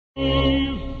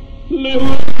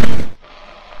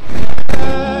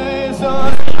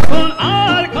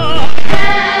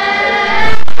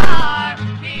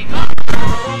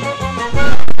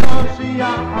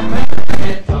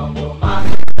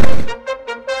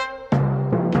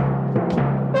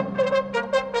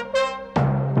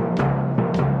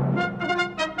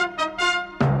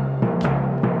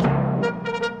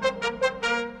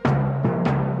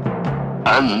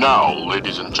And now,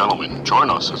 ladies and gentlemen,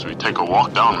 join us as we take a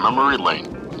walk down memory lane.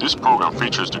 This program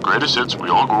features the greatest hits we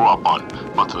all grew up on,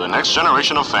 but to the next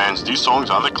generation of fans, these songs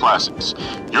are the classics.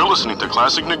 You're listening to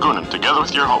Classic Nagunim together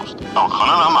with your host,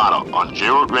 Elchanan Hamada, on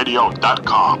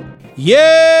JRootRadio.com.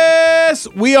 Yes,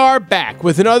 we are back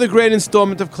with another great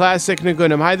installment of Classic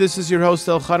Nagunim. Hi, this is your host,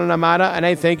 Elchanan Hamada, and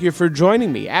I thank you for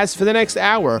joining me. As for the next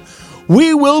hour,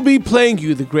 we will be playing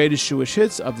you the greatest Jewish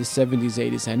hits of the 70s,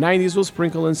 80s, and 90s. We'll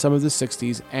sprinkle in some of the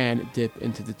 60s and dip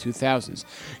into the 2000s.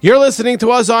 You're listening to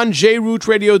us on JRoot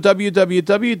Radio,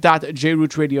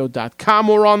 www.jrootradio.com,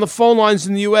 or on the phone lines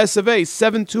in the US of A,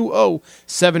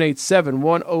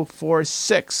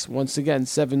 720-787-1046. Once again,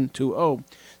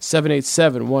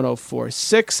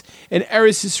 720-787-1046. In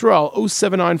Eretz Yisrael,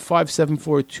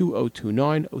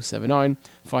 079-574-2029,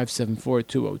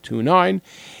 079-574-2029.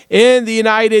 In the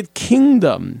United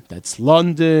Kingdom, that's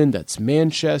London, that's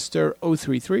Manchester,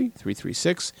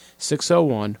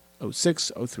 033-336-601-06,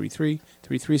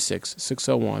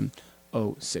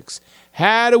 033-336-601-06.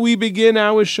 How do we begin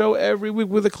our show every week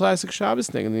with a classic Shabbos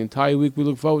thing? And the entire week we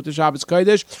look forward to Shabbos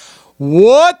Kodesh.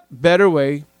 What better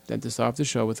way than to start off the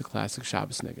show with a classic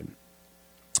Shabbos niggin?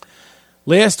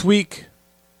 Last week,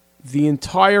 the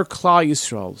entire Klal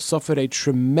Yisrael suffered a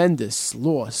tremendous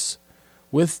loss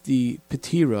with the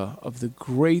Petira of the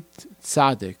great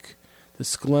tzaddik, the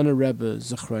Sklena Rebbe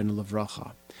Zechron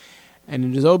Levracha. And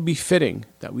it is all befitting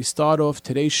that we start off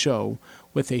today's show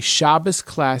with a Shabbos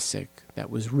classic that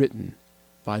was written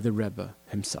by the Rebbe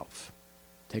himself.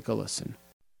 Take a listen.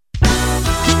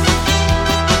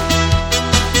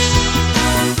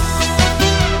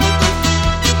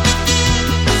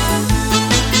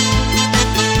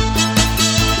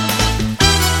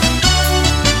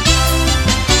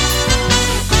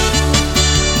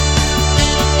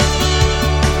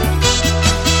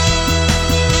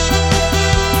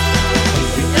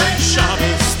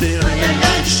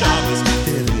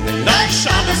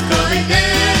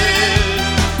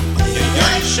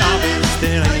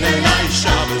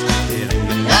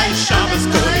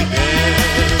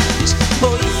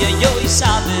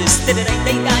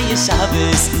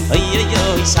 Shabbos, oy oy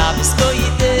oy, Shabbos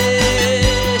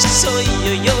kodesh. Oy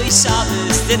oy oy,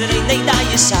 Shabbos, day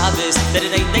Shabbos,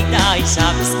 day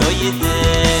Shabbos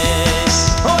kodesh.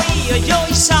 Oy oy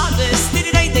oy, Shabbos, day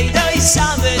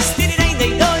Shabbos,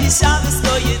 day Shabbos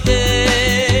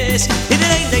kodesh.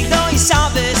 Day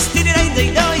Shabbos,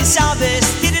 day Shabbos,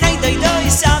 day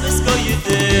Shabbos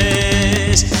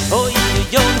kodesh. Oy oy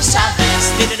oy, Shabbos,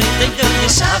 day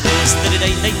Shabbos,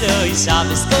 day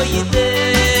Shabbos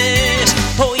kodesh.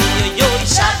 Oy oy oy,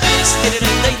 Shabbos, day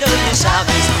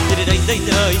Shabbos,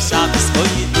 day Shabbos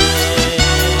kodesh.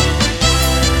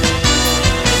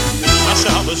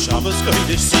 Shabbos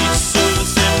kodesh sisu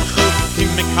simchu kim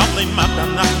mekabli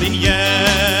matanach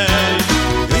liyeh.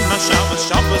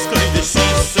 Shabbos kodesh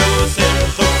sisu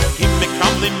simchu kim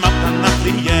mekabli matanach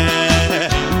liyeh.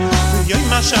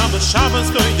 Shabbos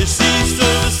kodesh sisu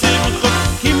simchu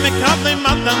kim mekabli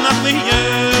matanach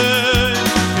liyeh.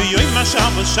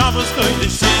 Shabbos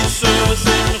kodesh sisu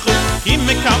simchu kim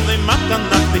mekabli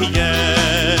matanach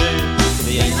liyeh.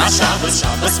 Shabbos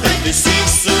kodesh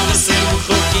sisu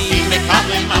simchu kim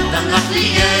mekabli matanach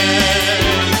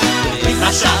liyeh.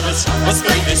 Shabbos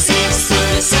kodesh sisu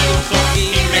simchu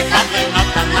kim mekabli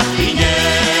matanach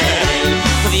liyeh.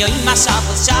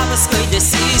 Shabbos kodesh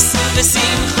sisu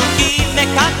simchu kim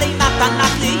mekabli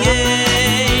matanach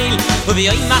liyeh.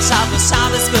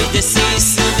 Shabbos kodesh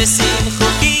sisu simchu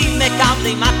kim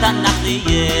mekabli matanach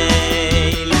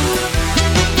liyeh.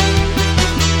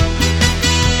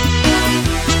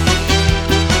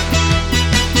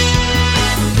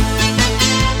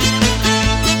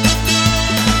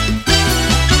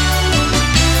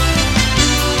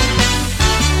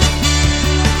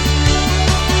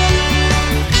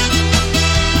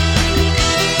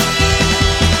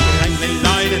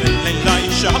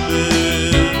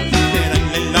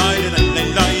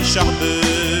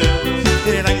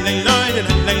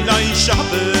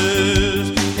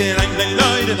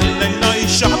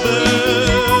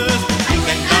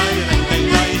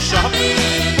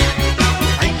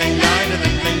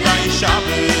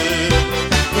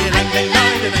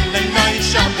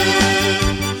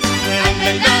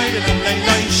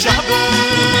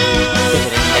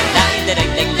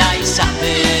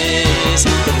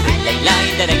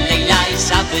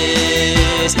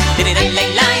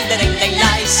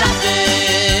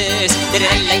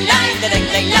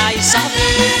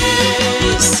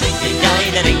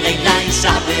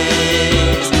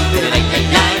 Shabbos.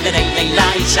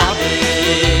 Lay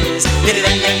Shabbos.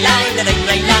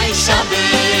 Lay Shabbos. Lay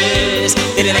Shabbos.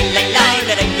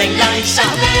 Lay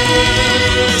Shabbos.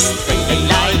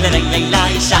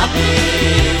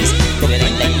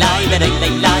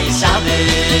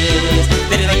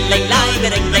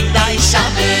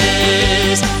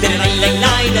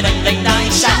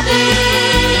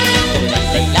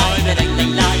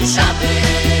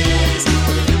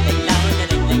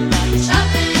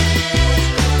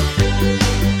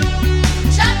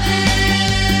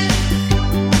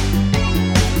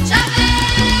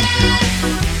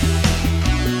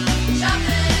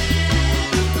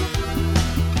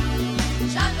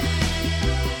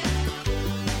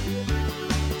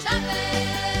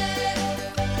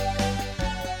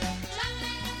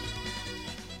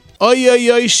 Oy Oy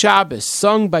Oy Shabbos,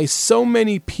 sung by so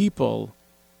many people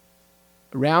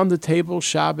around the table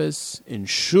Shabbos, in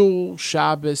Shul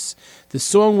Shabbos. The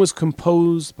song was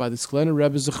composed by the Sklener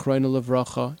Rebbe Zechrono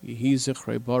Levracha, Yehi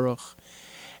Zechrei Baruch,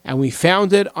 and we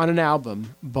found it on an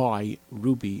album by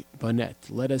Ruby Bonnet.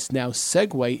 Let us now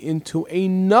segue into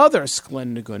another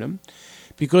Sklener Nigunim,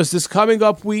 because this coming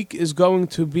up week is going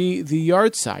to be the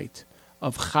yard site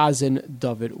of Chazan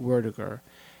David Werdiger.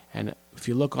 And if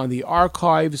you look on the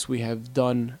archives, we have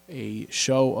done a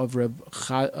show of Reb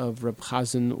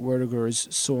Chazan Werdiger's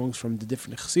songs from the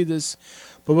different Chassidus.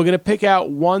 But we're going to pick out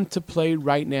one to play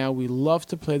right now. We love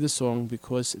to play the song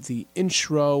because the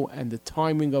intro and the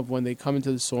timing of when they come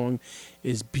into the song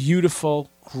is beautiful.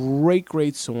 Great,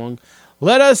 great song.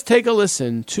 Let us take a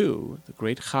listen to the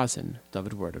great Chazan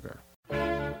David Werdiger.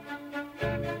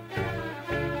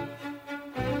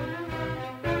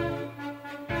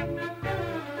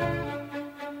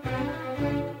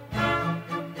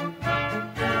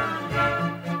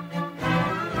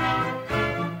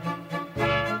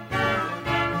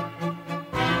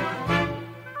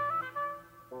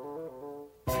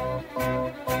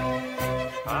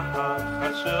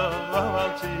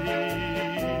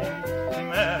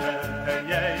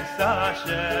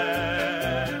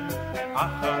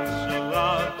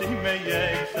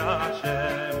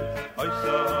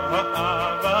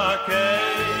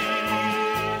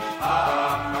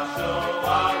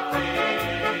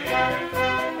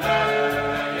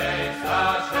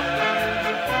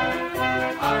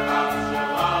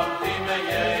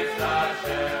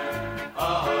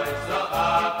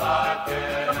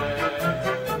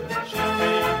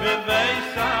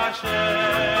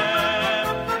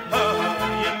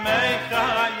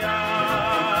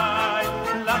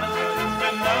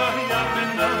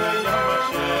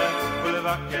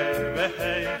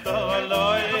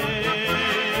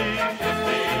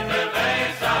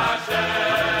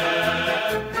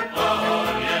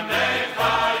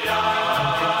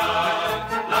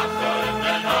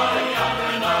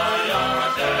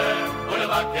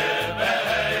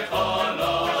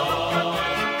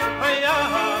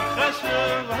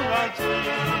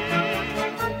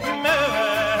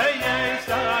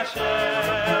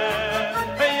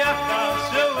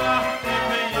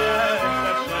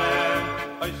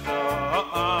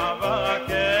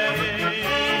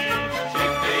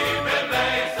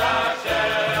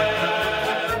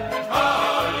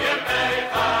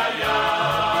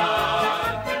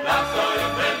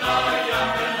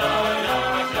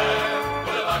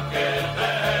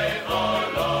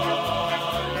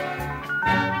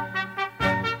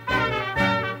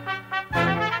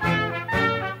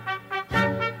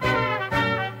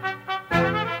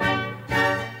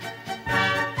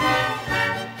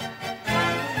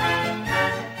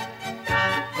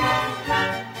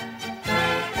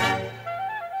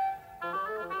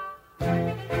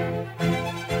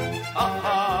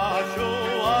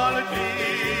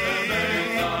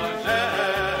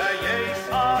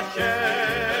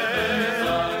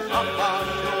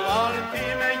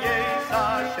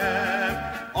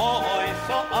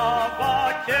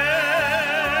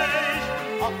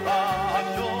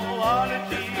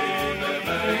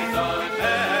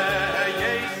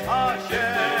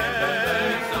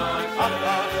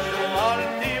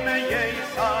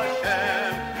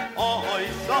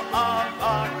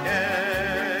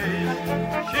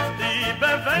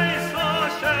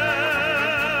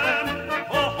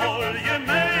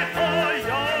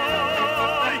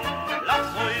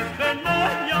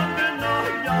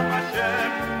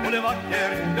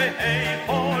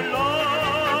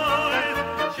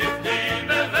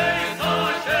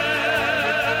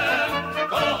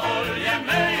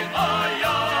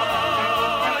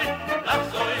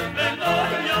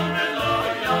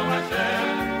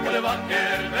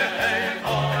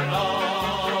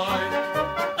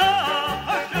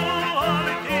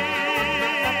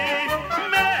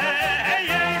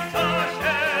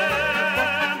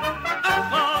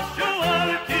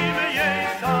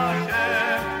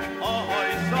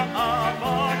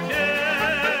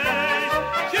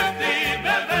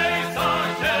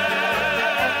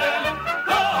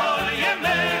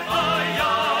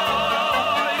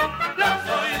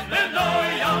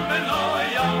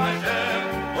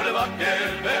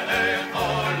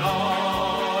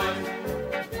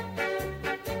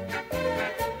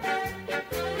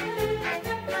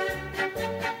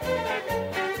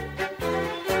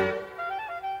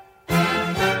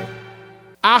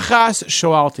 Achas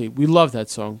Shoalti. We love that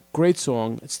song. Great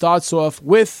song. It starts off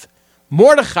with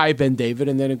Mordechai Ben David,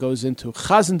 and then it goes into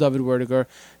Chazan David Werdiger.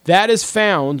 That is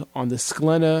found on the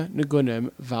Sklena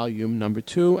Nigunim, volume number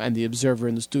 2, and the Observer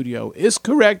in the studio is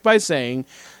correct by saying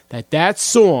that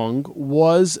song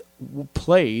was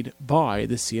played by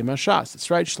the Siyam HaShas. That's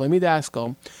right, Shlomi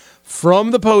Daskel,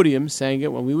 from the podium, sang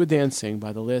it when we were dancing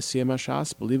by the last Siyam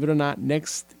HaShas. Believe it or not,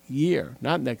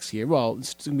 not next year, well,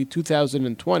 it's going to be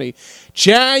 2020,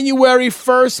 January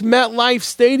 1st, MetLife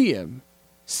Stadium,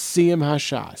 Siyam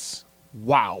HaShas.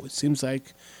 Wow, it seems like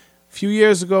a few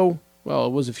years ago, well,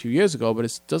 it was a few years ago, but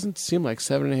it doesn't seem like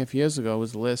 7.5 years ago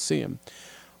was the last Siyam.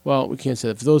 Well, we can't say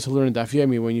that. For those who learn Daf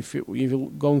Yomi, when you're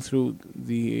going through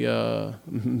the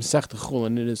Masechta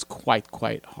Chulin, it is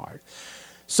quite hard.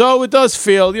 So it does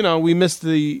feel, we missed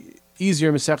the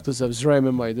easier Masechtas of Zerayim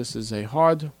and May. This is a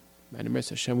hard, and Emes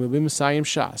Hashem will be Messiah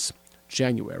Shas,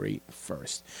 January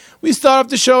 1st. We start off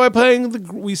the show by playing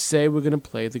we say we're going to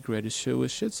play the greatest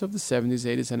Jewish hits of the 70s,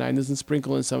 80s, and 90s, and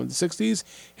sprinkle in some of the 60s.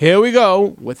 Here we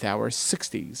go with our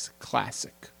 60s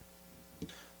classic.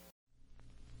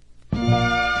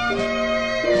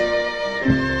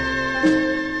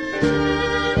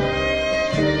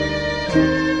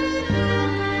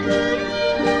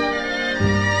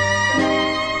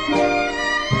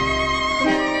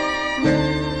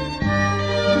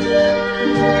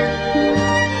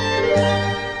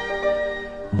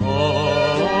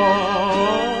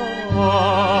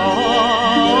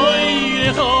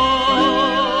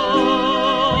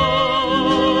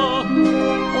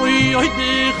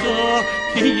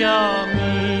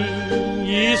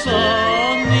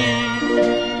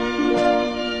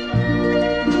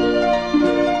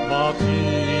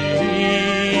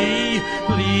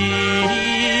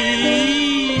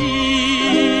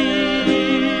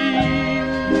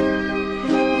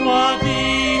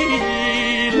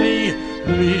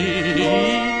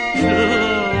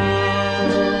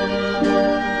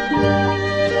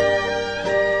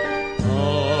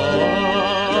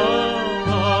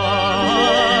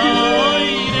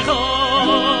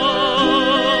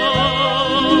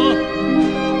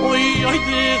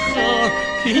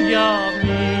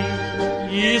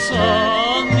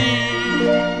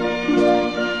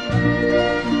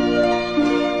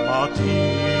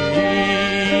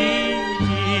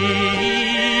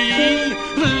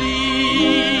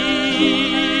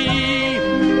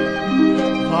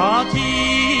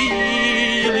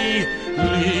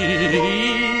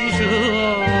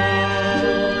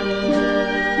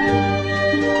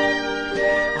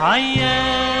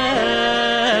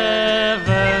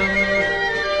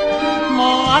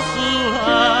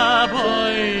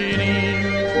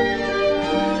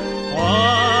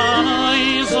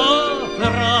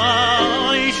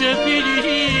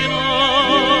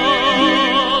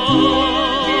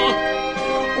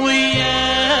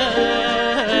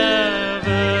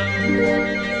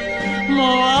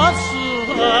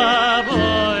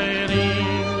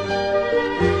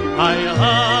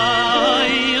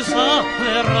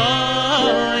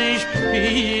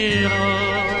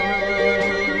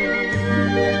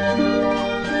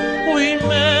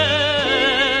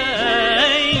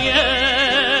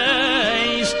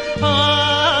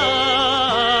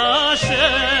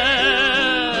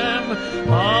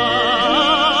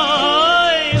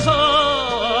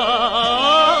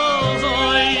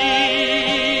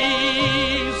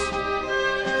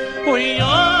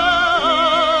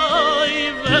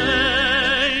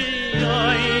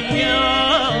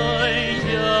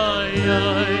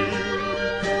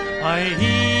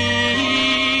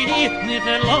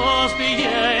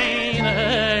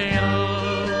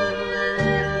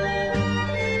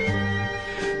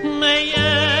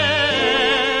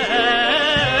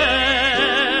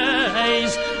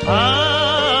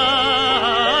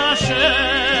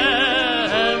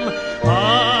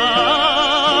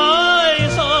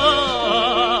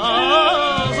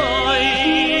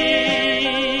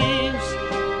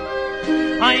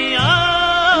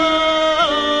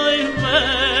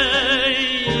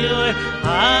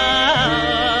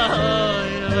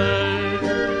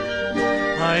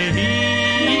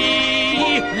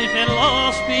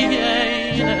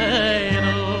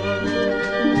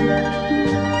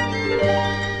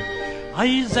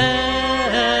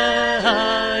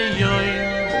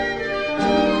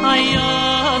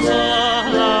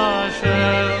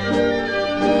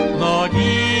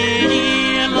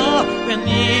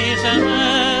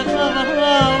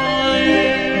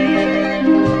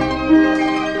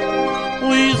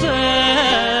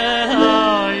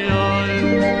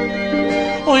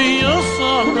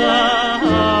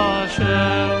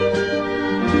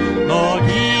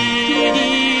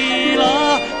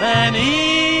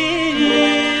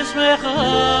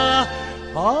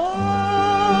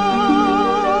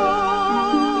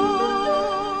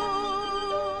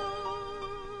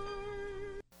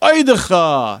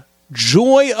 Freudecha,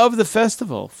 Joy of the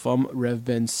Festival from Rev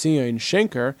Ben Zion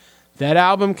Schenker. That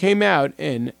album came out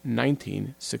in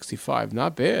 1965.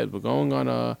 Not bad. We're going on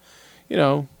a,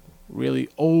 really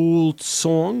old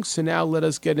song. So now let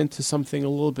us get into something a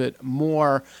little bit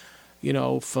more,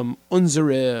 from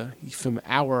unsere, from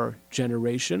our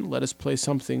generation. Let us play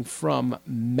something from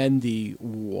Mendy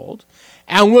Wald.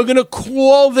 And we're going to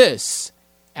call this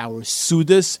our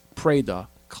Sudas Preda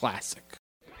Classic.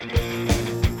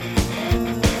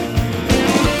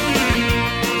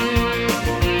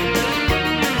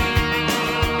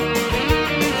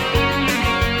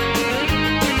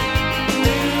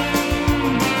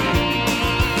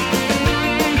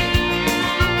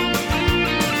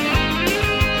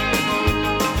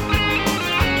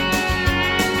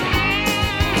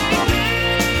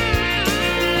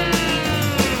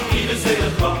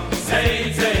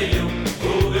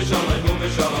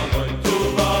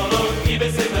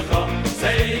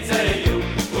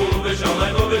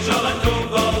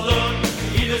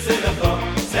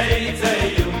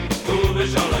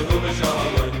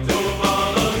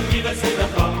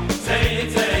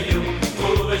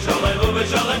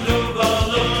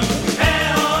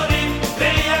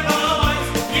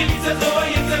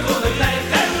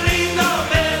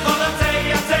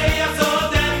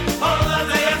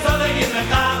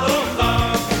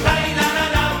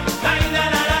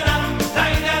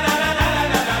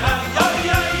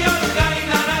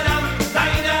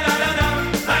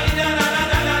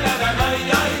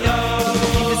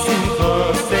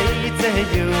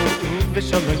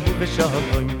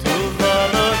 Shalom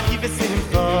Tuvala, give us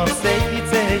simcha, say it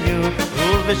to you.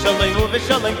 Uve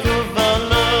shalom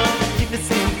Tuvala, give us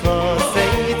simcha,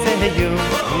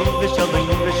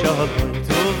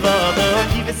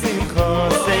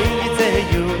 say it to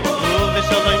you.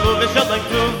 Uve shalom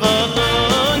Tuvala.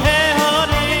 Hey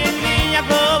horin mi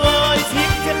yakovoy,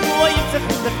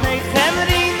 yitzechu lefnei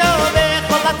chemrino,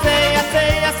 vecholatei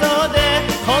asode,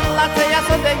 cholatei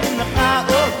asode yimcha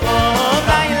uko.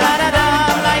 Lai la la la,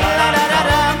 lai la la la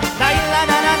la, lai la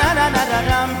la la la la la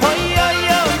la. Hoy yo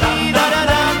yo, la la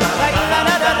la.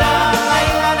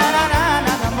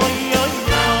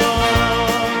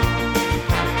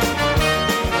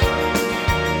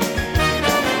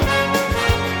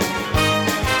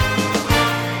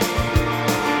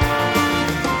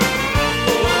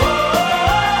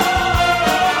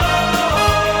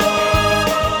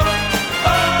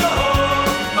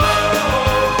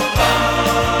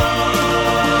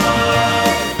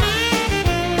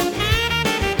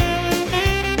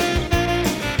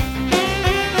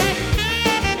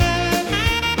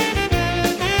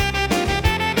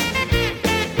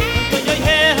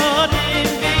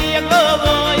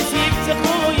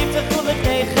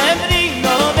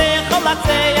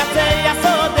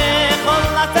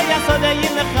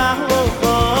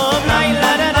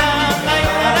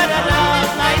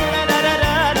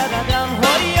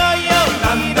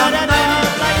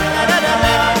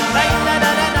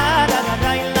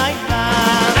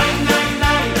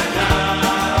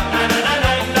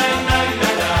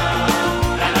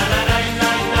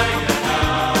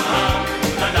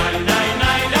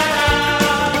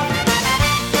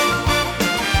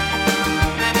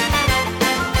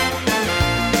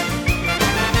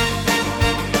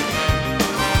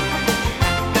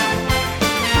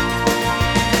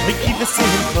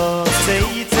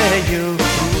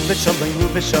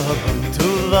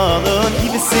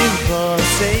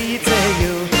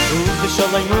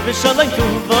 Shalom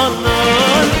Tuvala.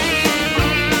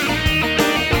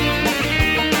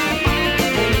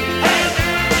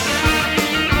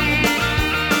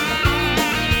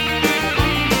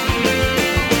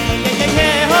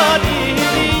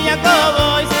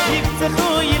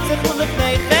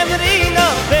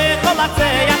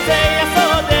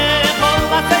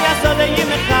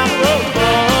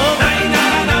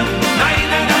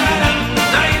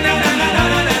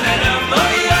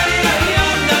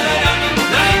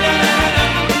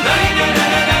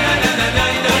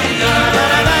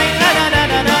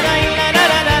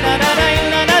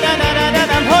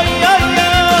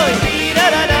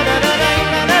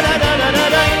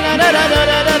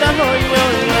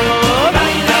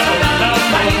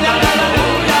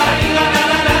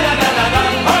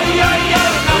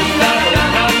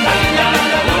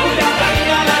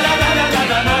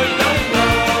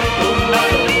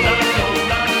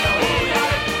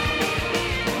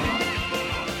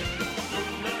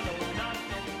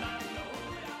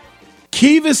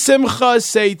 Kiva Simcha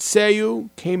Seitzeyu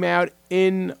came out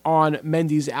on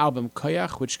Mendy's album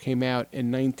Koyach, which came out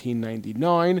in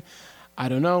 1999. I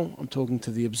don't know. I'm talking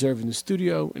to the Observer in the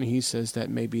studio, and he says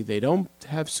that maybe they don't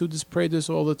have Sudas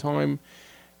Predas all the time.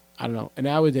 I don't know. And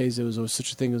nowadays, there was always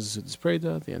such a thing as a Sudas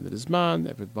Preda. At the end of the Zman,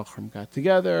 every Bachram got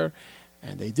together,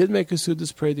 and they did make a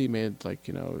Sudas Preda. He made,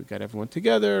 got everyone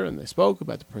together, and they spoke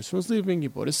about the person who was leaving. You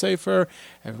bought a sefer.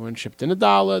 Everyone chipped in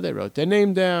 $1. They wrote their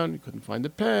name down. You couldn't find a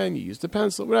pen. You used a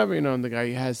pencil, whatever, and the guy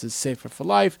has this sefer for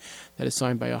life that is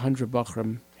signed by 100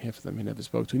 Bachram. Half of them he never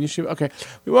spoke to in yeshiva. Okay,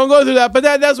 we won't go through that, but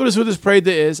that's what a Sudas Preda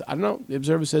is. I don't know. The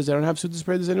Observer says they don't have Sudas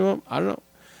Predas anymore. I don't know.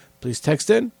 Please text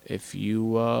in if you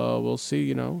will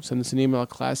see, send us an email at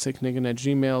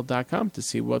classicniggin@gmail.com to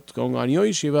see what's going on in your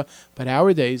yeshiva. But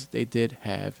nowadays, they did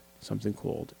have something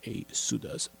called a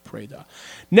Sudas Preda.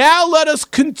 Now let us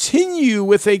continue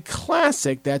with a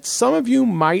classic that some of you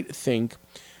might think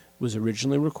was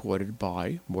originally recorded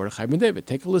by Mordechai Ben David.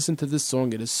 Take a listen to this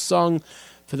song. It is sung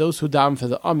for those who daven for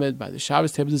the Amid by the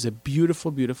Shabbos table. This is a beautiful,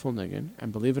 beautiful niggin.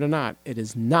 And believe it or not, it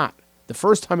is not the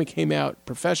first time it came out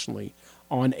professionally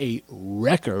on a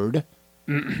record,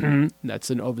 that's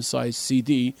an oversized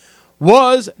CD,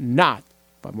 was not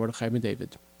by Mordechai Ben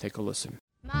David. Take a listen.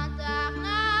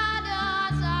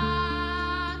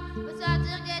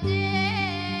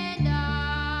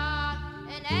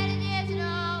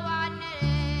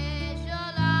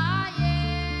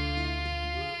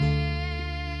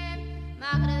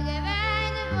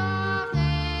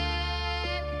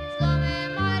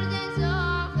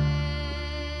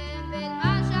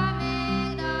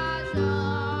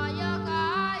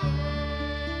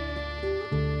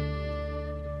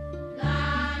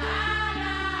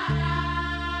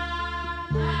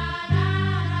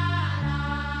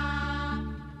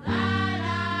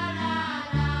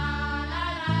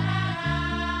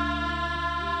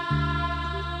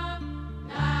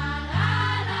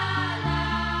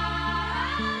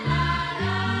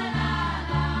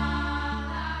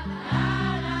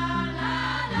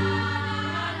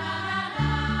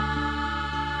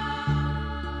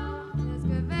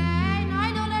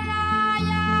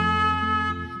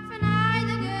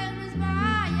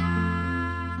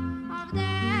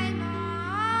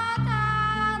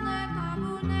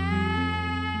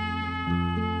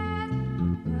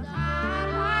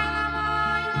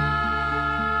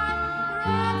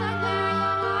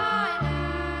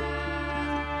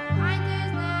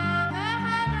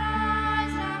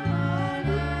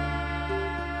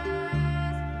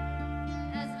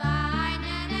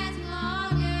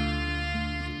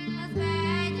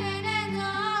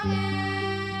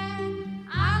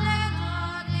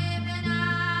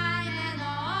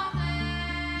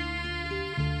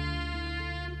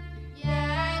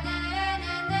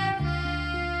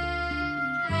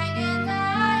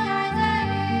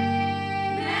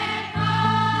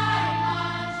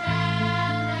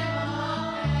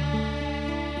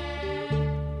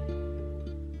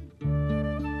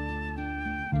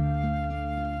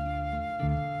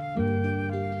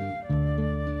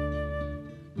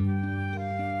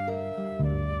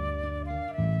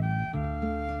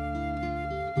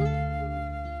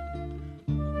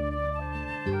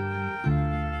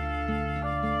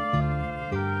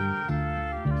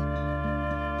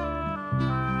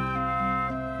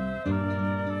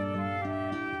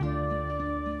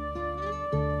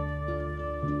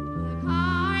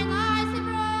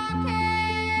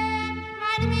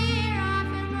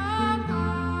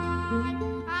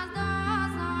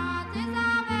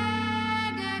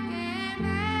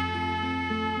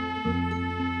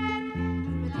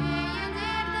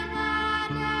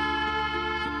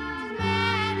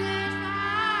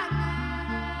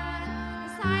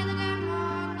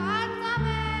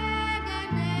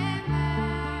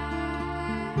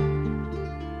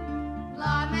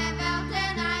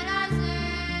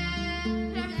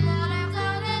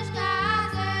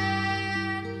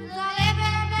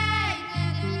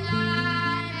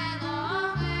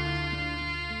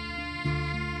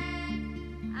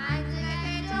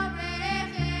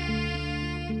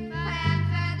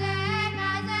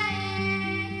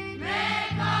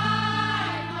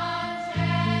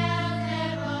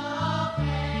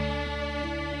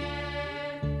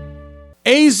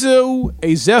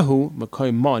 Ezehu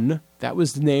Makoy Mon, that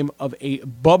was the name of a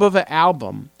Bobova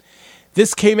album.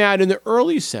 This came out in the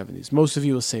early 70s. Most of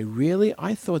you will say, really?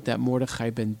 I thought that Mordechai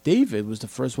Ben David was the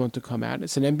first one to come out.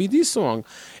 It's an MBD song.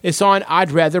 It's on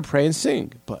I'd Rather Pray and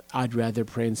Sing. But I'd Rather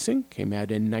Pray and Sing came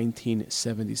out in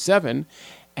 1977.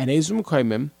 And Ezehu Makoy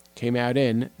Mon came out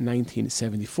in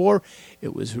 1974.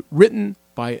 It was written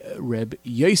by Reb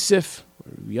Yosef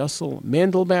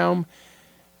Mandelbaum.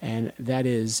 And that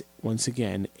is, once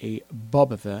again, a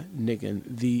Bobava Niggin.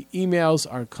 The emails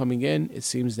are coming in. It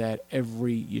seems that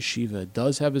every yeshiva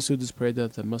does have a Sudas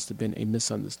Preda. There must have been a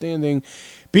misunderstanding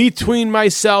between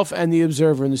myself and the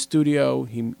observer in the studio.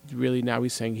 He really, now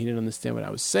he's saying he didn't understand what I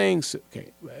was saying. So,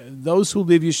 okay, those who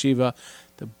leave yeshiva,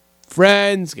 the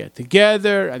friends get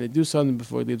together and they do something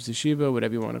before he leaves yeshiva,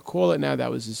 whatever you want to call it now. That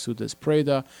was the Sudas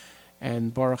Preda.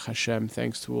 And Baruch Hashem,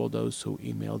 thanks to all those who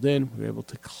emailed in, we were able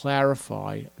to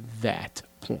clarify that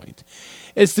point.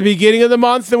 It's the beginning of the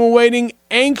month, and we're waiting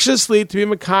anxiously to be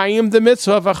Mekayim the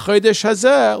mitzvah of HaChodesh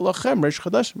Hazeh, Lachem Rish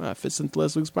Chadashma. Fits into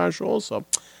last week's parasha also.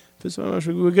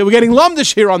 We're getting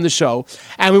Lumdish here on the show,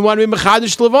 and we want to be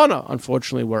Mechadish Levana.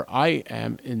 Unfortunately, where I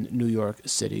am in New York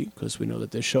City, because we know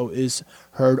that this show is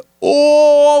heard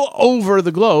all over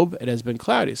the globe, it has been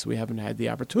cloudy, so we haven't had the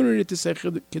opportunity to say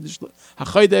Kiddush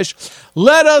HaChodesh.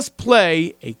 Let us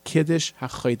play a Kiddush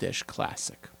HaChodesh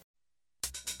classic.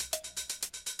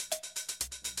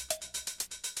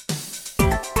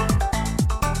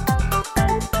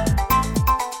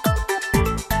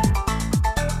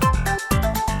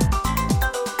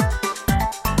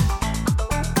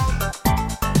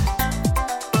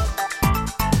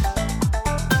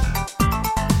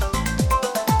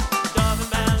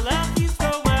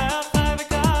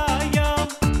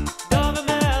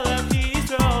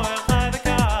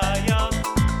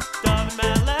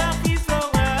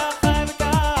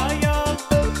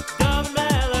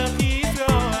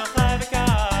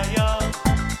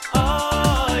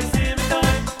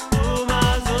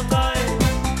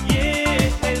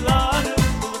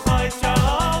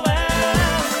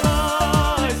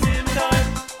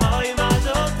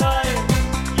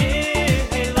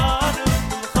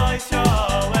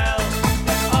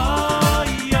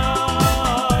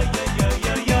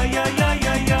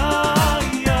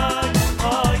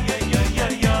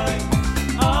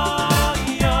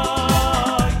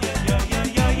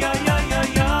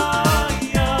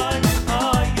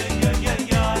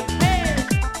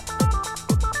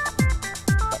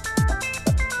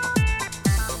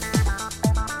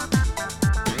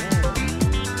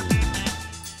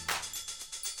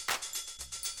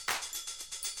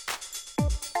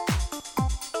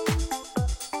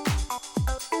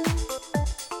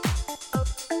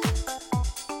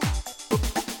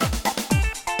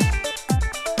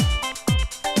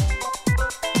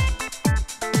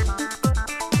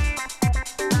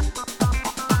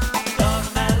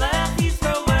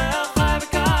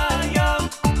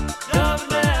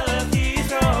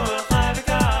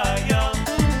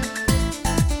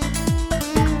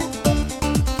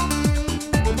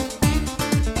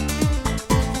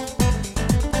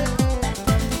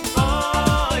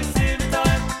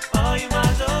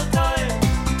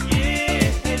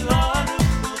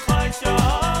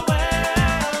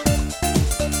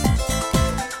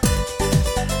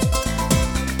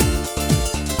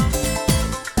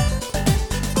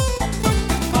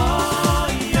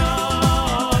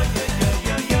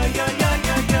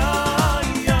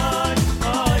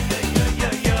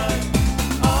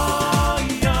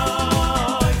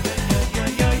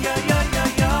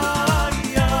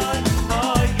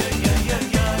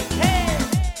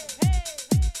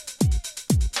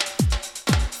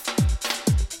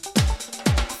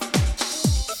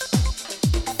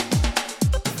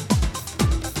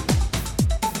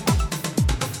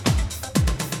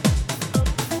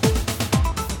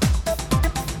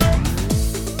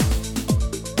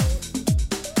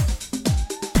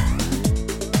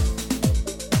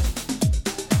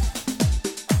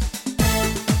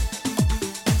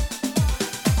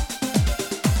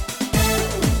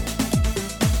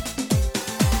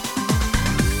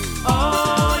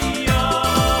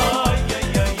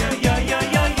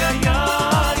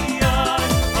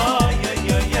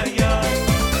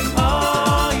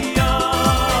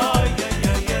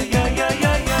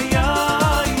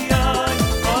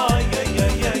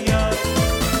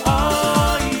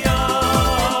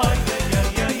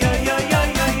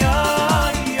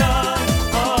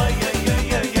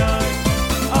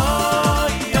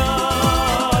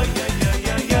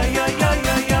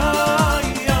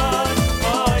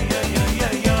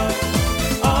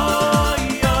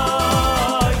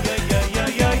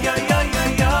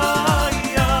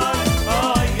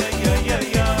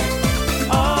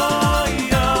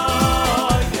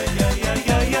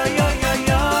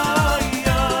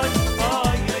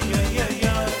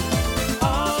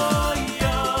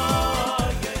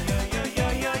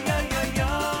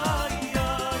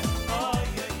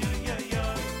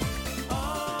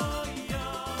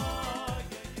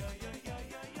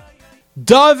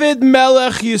 David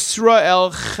Melech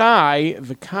Yisrael Chai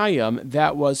V'Kayam,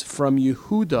 that was from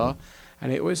Yehuda.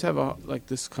 And I always have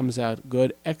this comes out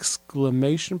good,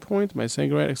 exclamation point. Am I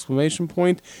saying it right? Exclamation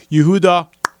point. Yehuda,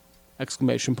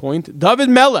 exclamation point. David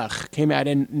Melech came out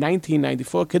in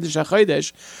 1994. Kiddush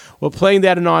HaChodesh. We're playing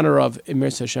that in honor of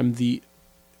Emir Hashem, the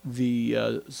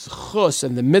zchus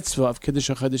and the mitzvah of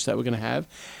Kiddush HaChodesh that we're going to have.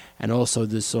 And also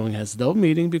this song has double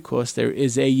meaning because there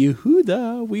is a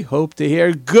Yehuda. We hope to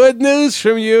hear good news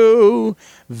from you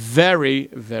very,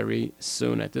 very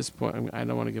soon. At this point, I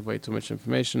don't want to give away too much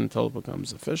information until it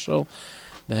becomes official.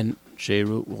 Then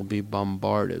J-Root will be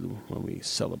bombarded when we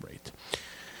celebrate.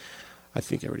 I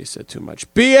think I already said too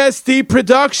much. BSD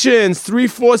Productions,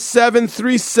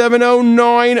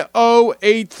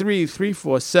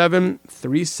 347-370-9083.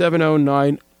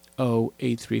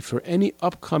 347-370-9083. For any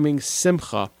upcoming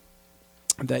Simcha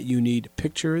that you need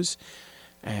pictures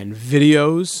and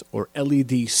videos or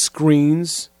LED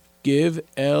screens, give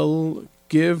BSD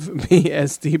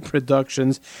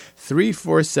Productions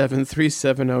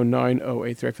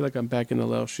 347-370-9083. I feel like I'm back in the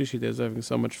Leil Shishi days, having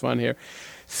so much fun here.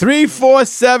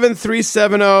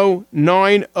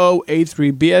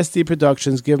 347-370-9083. BSD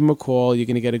Productions. Give them a call. You're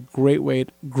going to get a great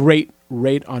rate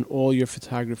on all your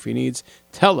photography needs.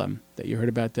 Tell them that you heard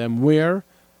about them. Where?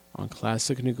 On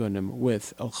Classic Nigunim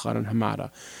with Elchanan Hamada.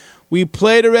 We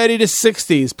played already the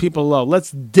 60s. People love.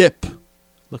 Let's dip.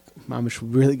 Look, Mamish,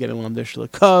 we're really getting along there.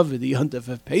 Shlakav, the Yontif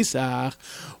of Pesach,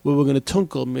 where we're going to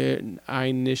tunkel mir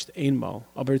ein nicht einmal,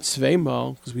 aber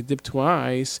zweimal, because we dipped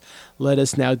twice. Let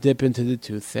us now dip into the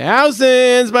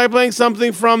 2000s by playing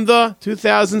something from the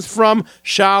 2000s from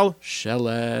Shal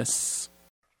Sheles.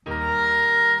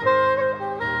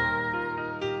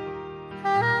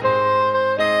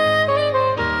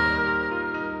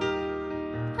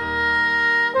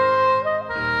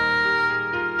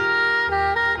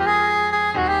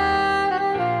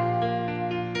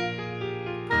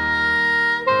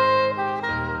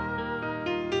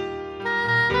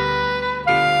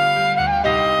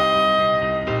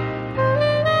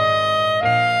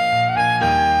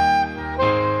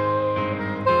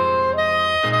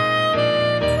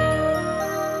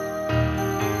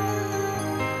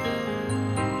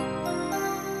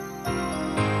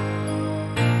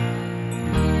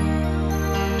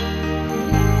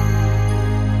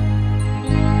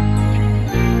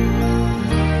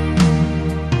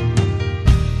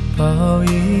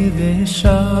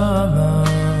 Shalom,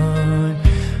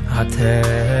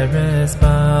 Hateres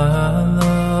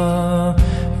Bala,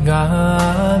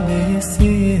 Gam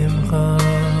Simcha,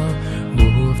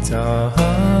 Uvtala,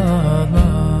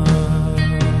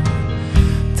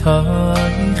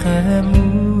 Tarich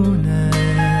Emunei,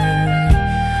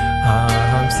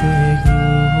 Am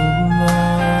Sigula,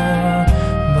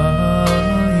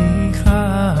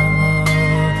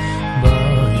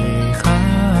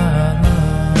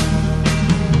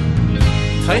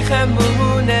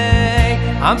 Emunei,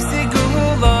 am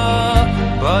sigula,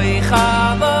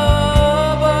 boichala,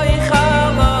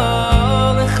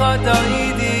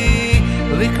 lechadaidi,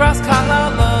 likras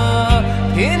kalala,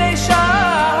 hinei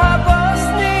Shabbos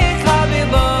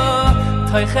nikavila.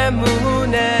 Toich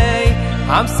emunei,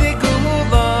 am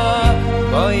sigula,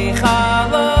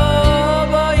 boichala,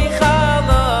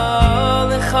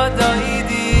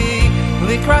 lechadaidi,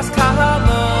 likras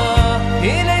kalala,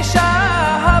 hinei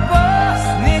Shabbos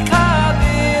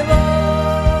nikavila.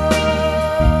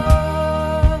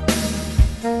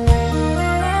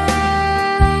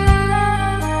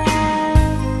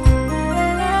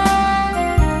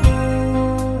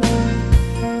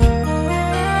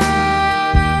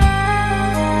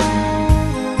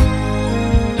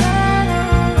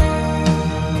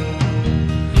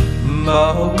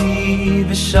 Mo'i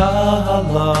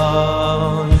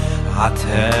v'shalom,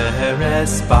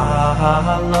 Hateres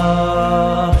Bala,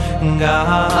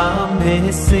 Gam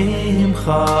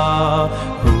B'simcha,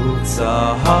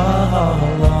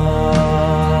 Hutzahala,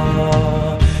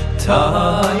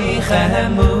 Toich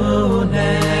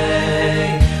Emunei,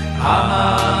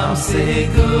 Am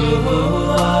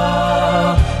Sigula,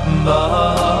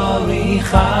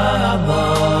 Boichala,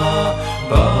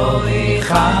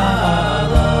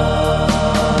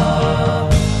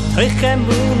 Toich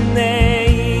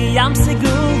emunei, am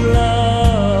sigula,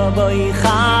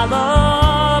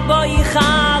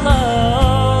 boichala,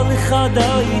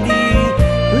 lechadaidi,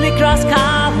 likras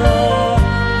kava,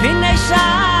 pinei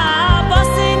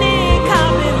Shabbos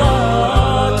nikavila.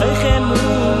 Toich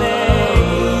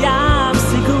emunei, am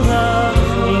sigula,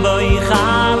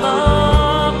 boichala,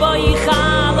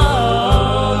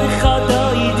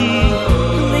 lechadaidi,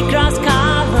 likras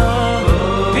kava,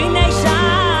 pinei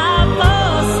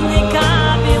Shabbos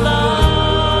nikavila.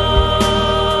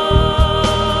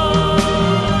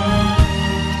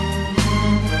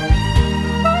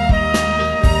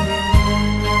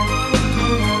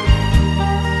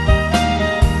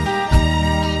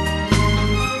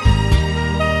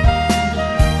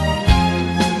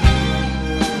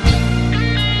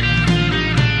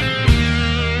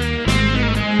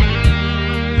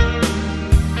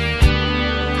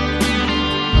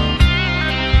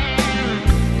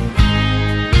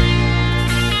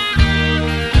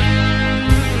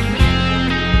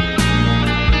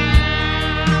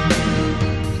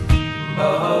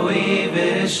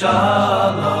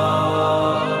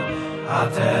 Shalom,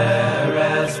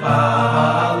 Ateres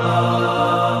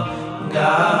Bala,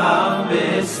 Gam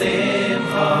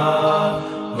B'Simcha,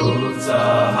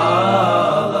 Utzahala.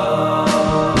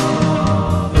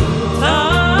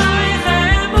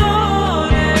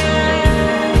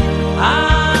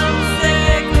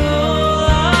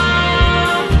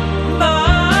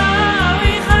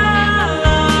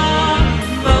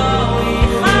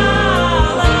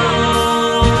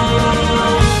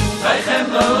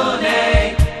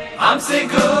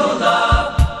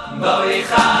 Segula,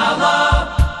 Boichala,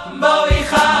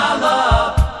 Boichala,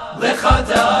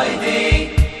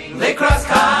 Lechadoidi, Likras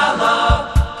Kala,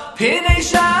 Pine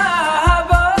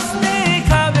Shabbos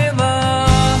Mikavila,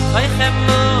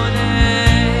 Oichemone,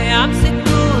 am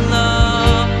Segula,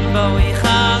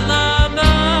 Boichala,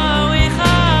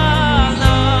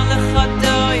 Boichala,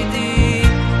 Lechadoidi,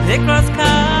 Likras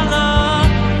Kala,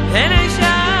 Pine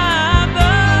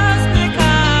Shabbos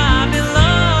Mikavila.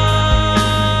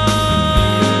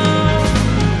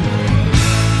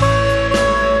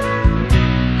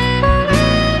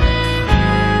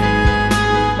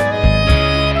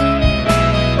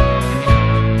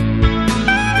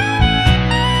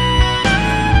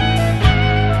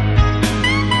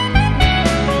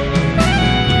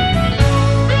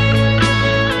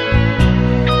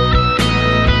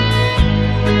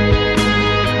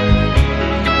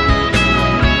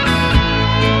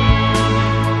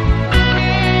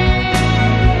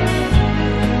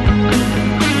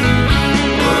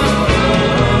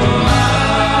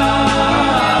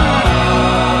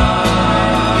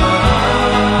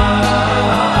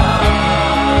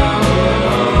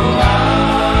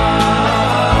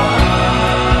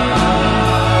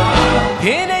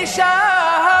 Pine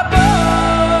Shabbos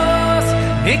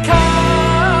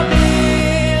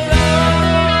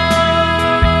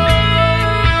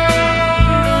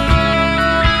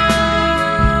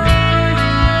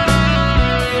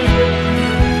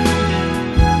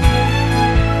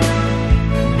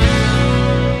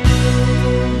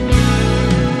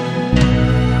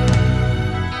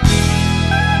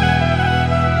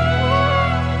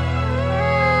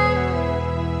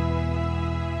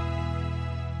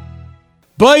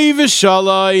B'Av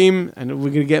Shalom, and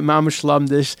we're going to get Mama Shalom.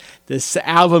 This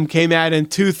album came out in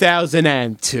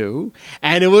 2002,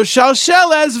 and it was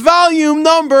Shalshel as volume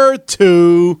number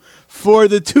 2 for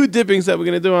the 2 dippings that we're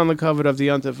going to do on the cover of the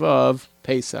Yontif of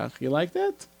Pesach. You like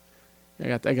that?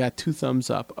 I got 2 thumbs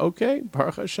up. Okay,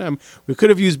 Baruch Hashem. We could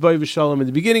have used B'Av Shalom in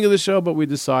the beginning of the show, but we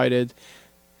decided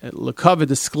L'Kavod,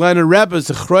 the Sklener Rebbe,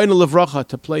 Zechroinu Levracha,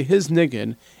 to play his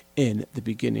niggin in the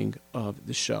beginning of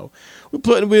the show.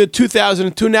 We're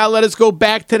 2002 now. Let us go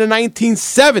back to the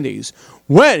 1970s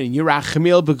when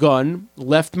Yerachmiel Begun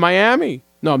left Miami.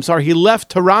 No, I'm sorry, he left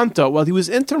Toronto. Well, he was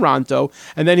in Toronto,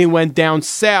 and then he went down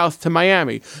south to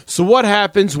Miami. So what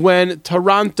happens when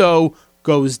Toronto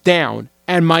goes down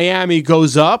and Miami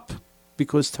goes up?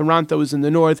 Because Toronto is in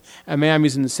the north and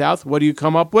Miami's in the south. What do you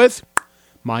come up with?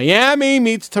 Miami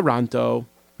meets Toronto.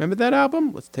 Remember that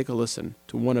album? Let's take a listen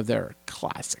to one of their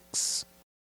classics.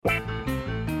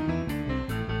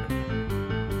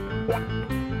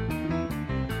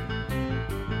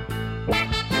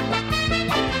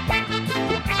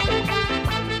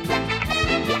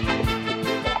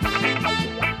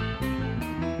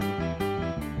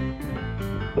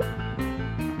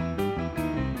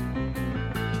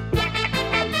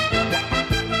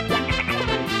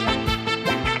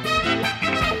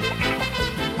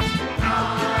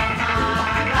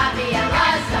 Rabbi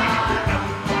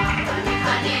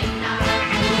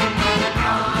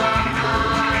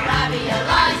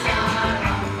Elazar,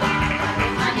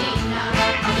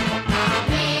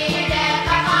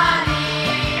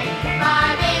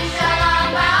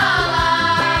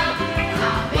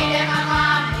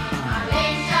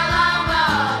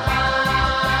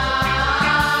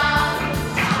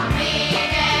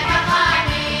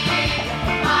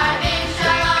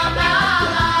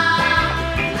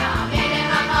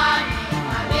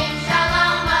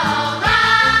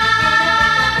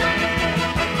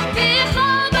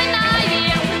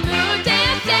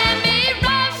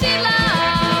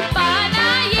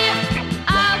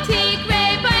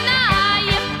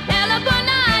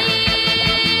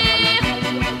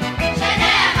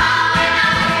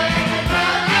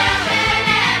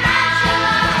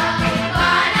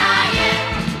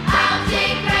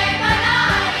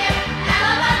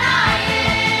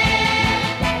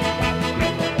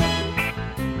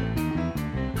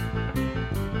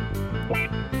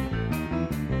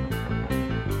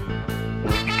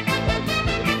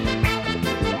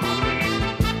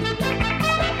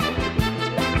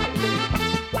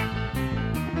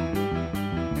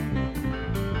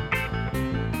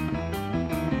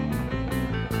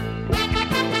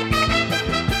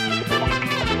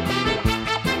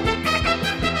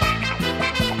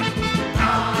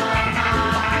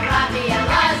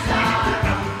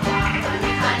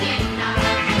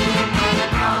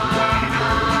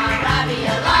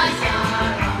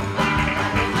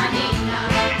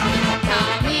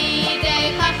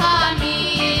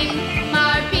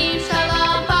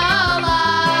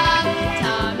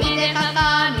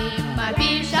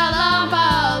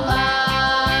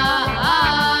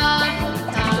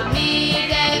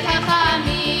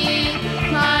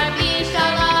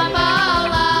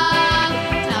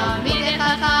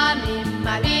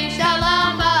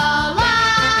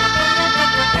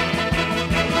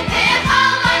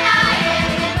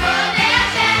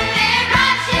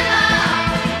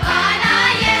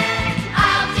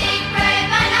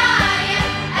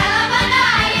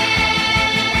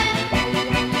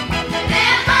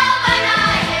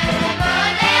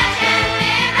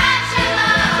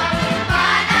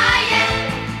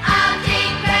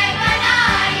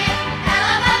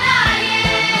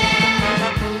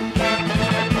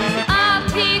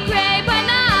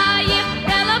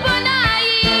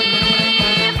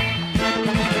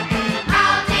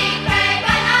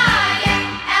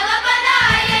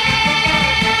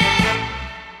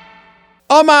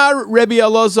 Amar Rebbe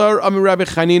Elazar, Amar Rabbi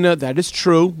Chanina. That is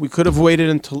true. We could have waited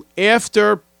until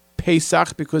after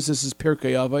Pesach because this is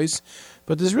Pirkei Avos,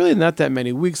 but there's really not that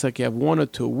many weeks. Like you have 1 or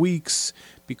 2 weeks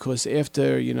because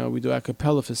after we do a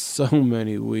cappella for so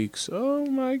many weeks. Oh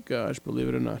my gosh, believe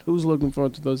it or not, who's looking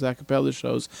forward to those a cappella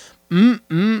shows?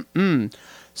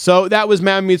 So that was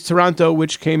Man Meets Toronto,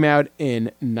 which came out in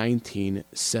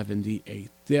 1978.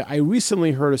 I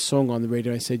recently heard a song on the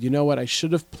radio. I said, you know what? I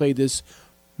should have played this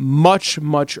much,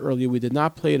 much earlier. We did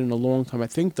not play it in a long time. I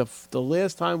think the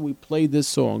last time we played this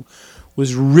song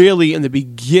was really in the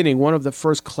beginning, one of the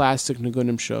first classic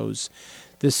Nigunim shows.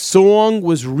 This song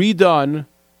was redone,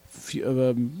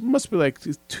 must be like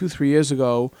 2-3 years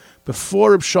ago,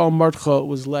 before Reb Shalom Martcha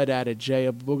was let out of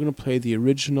jail. We're going to play the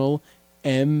original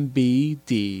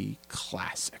MBD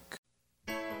classic.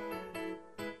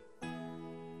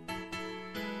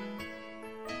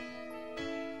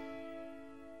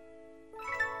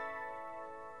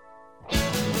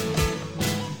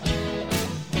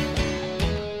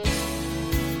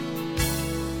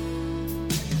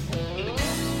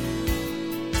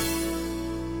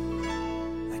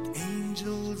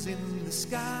 In the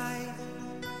sky,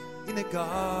 in a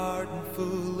garden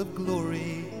full of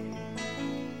glory,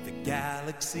 the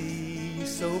galaxy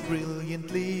so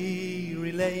brilliantly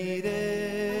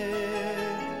related,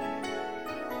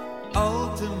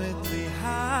 ultimately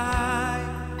high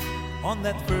on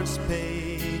that first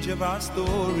page of our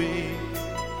story,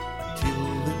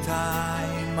 till the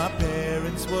time our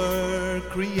parents were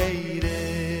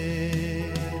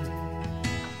created.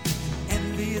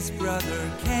 Envious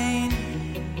brother Cain,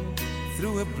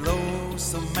 through a blow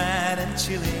so mad and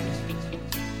chilling,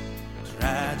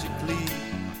 tragically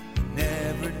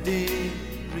never did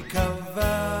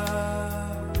recover.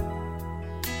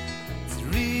 It's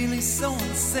really so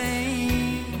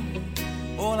insane,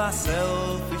 all our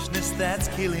selfishness that's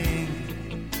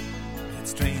killing that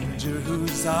stranger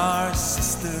who's our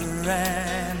sister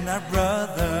and our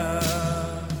brother.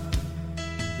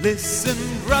 Listen,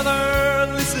 brother,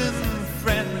 listen,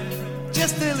 friend,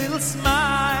 just a little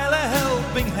smile, a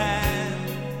helping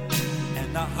hand,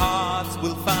 and our hearts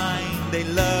will find a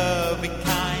loving,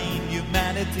 kind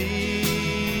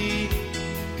humanity.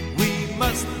 We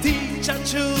must teach our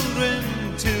children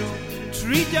to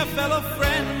treat your fellow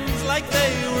friends like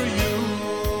they were you,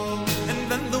 and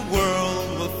then the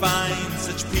world will find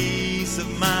such peace of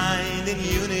mind and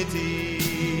unity.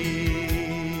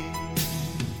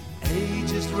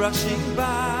 Ages rushing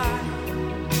by,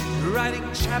 writing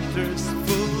chapters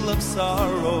full of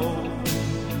sorrow,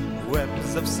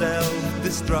 webs of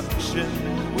self-destruction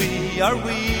we are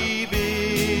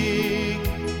weaving.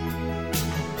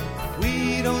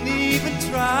 We don't even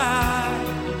try,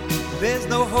 there's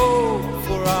no hope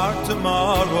for our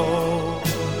tomorrow.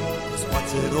 'Cause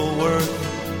what's it all worth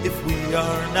if we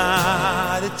are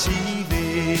not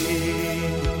achieving?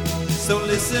 So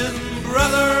listen,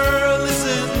 brother,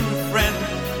 listen, friend,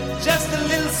 just a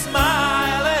little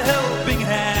smile, a helping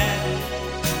hand,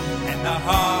 and our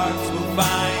hearts will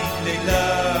find a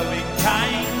loving,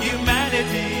 kind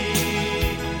humanity.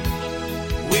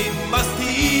 We must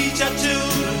teach our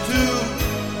children to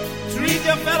treat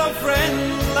your fellow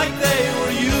friends like they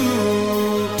were you,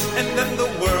 and then the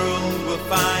world will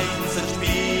find such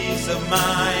peace of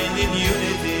mind and unity.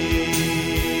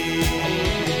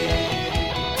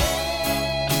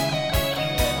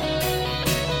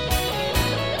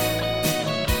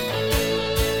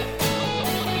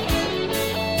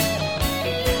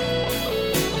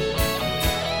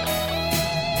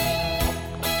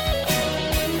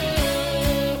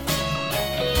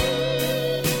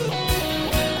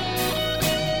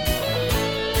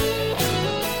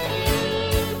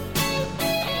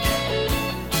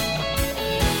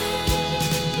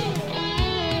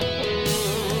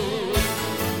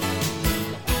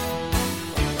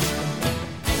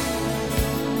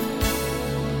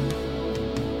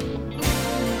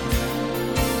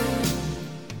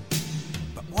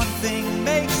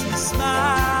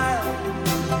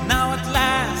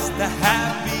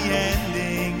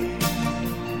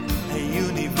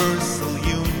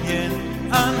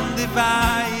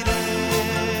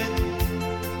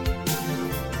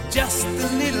 Just a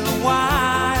little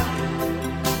while,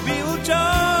 we will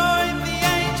join the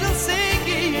angels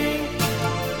singing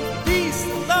peace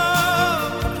and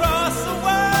love across the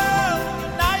world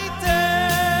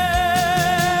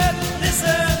united.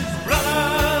 Listen, brother,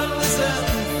 listen,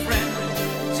 friend,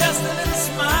 just a little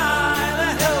smile, a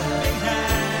helping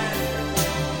hand,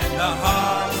 and our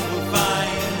hearts will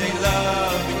find a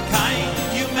loving, kind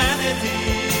humanity.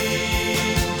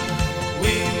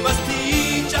 We must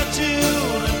teach our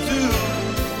children to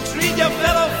treat your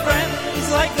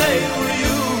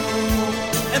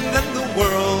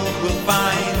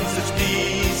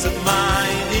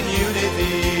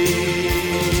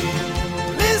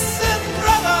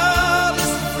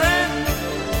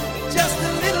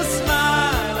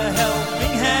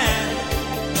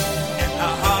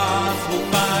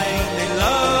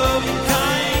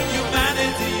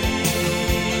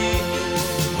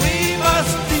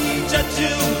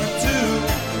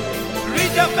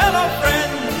fellow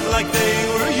friends like they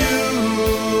were you,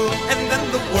 and then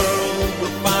the world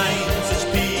will find such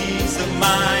peace of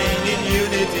mind in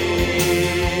unity.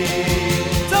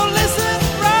 So listen,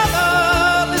 brother,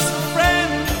 listen,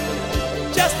 friend,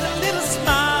 just a little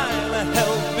smile, a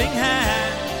helping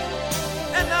hand,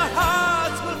 and our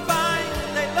hearts will find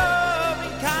their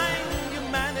loving kind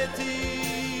humanity.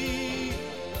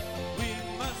 We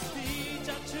must teach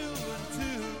our children to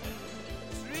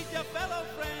treat your fellow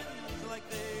friends like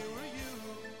they were you.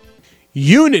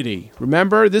 Unity.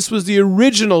 Remember, this was the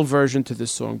original version to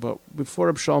this song, but before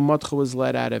Abshal Matcha was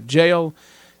let out of jail,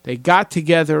 they got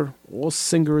together, all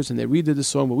singers, and they redid the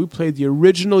song, but we played the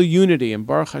original Unity, and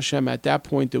Baruch Hashem, at that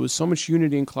point, there was so much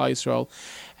unity in Klal Yisrael,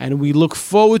 and we look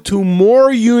forward to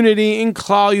more unity in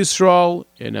Klal Yisrael,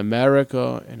 in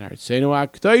America, in Artseinu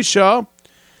HaKadoshah.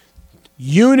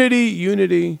 Unity,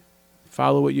 unity.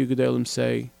 Follow what you Gedolim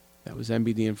say. That was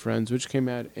MBD and Friends, which came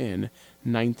out in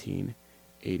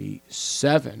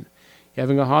 1987. You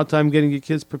having a hard time getting your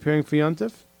kids preparing for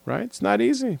Yontif? Right? It's not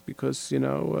easy because, some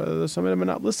of them are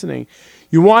not listening.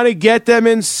 You want to get them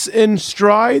in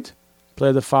stride?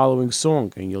 Play the following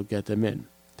song and you'll get them in.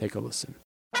 Take a listen.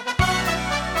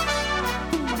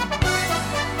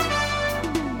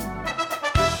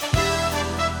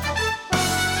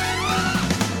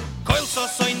 Kol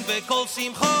sosoin vekol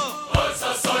simcho, kol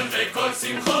sosoin vekol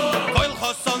simcho, kol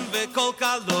choson vekol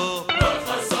kalo, kol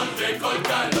choson vekol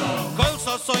kalo, kol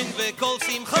sosoin vekol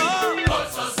simcho, kol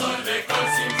sosoin vekol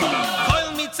simcho, kol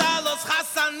mitzalos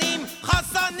chasanim,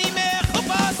 chasanim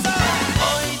echubasa,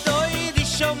 oy doy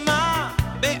dishoma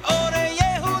beore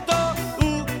Yehudo,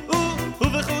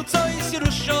 uvechutzois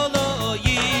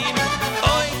Yerushalayim,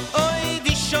 oy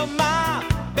dishoma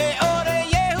beore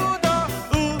Yehudo,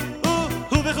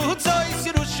 uvechutzois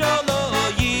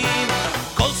Yerushalayim,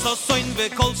 kol sosoin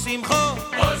vekol simcho,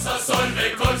 kol sosoin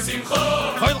vekol simcho,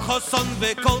 kol choson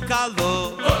vekol kalo,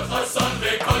 kol choson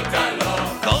vekol kalo,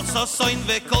 kol sosoin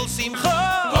vekol simcho,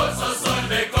 kol sosoin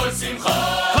vekol simcho,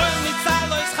 kol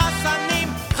mitzalois chasanim,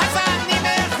 chasanim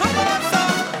echubasa,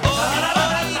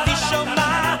 oy dishoma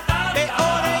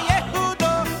beore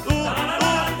Yehudo,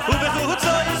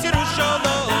 uvechutzois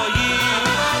Yerushalayim,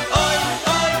 oy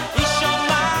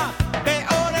dishoma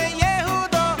beore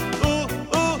Yehudo,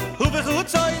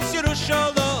 uvechutzois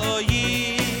Yerushalayim.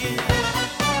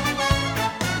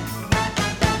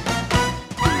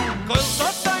 Kol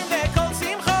sosoin vekol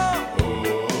simcho,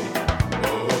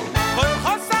 kol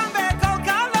choson vekol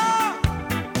kalo,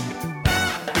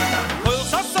 kol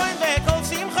sosoin vekol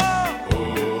simcho,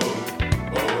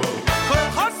 kol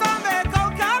choson vekol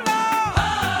kalo,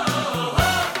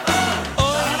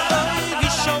 oy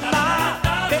dishoma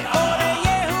beore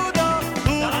Yehudo,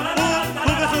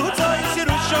 uvechutzois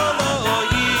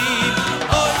Yerushalayim,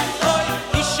 oy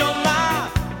dishoma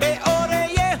beore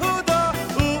Yehudo,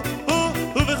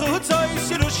 uvechutzois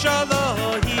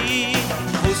Yerushalayim.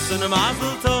 Chusen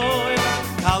mazel tov,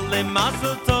 kale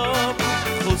mazel tov,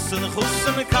 chusen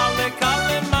kale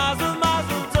mazel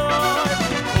tov,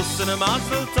 chusen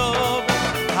mazel tov,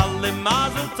 kale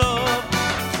mazel tov,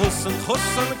 chusen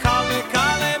kale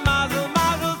mazel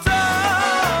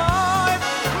tov,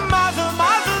 mazel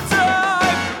tov,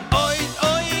 oy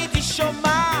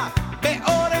dishoma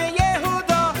beore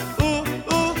Yehudo,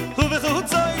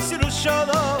 uvechutzois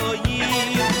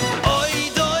Yerushalayim, oy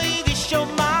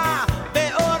dishoma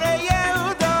beore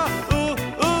Yehudo,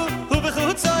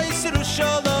 uvechutzois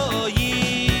Yerushalayim.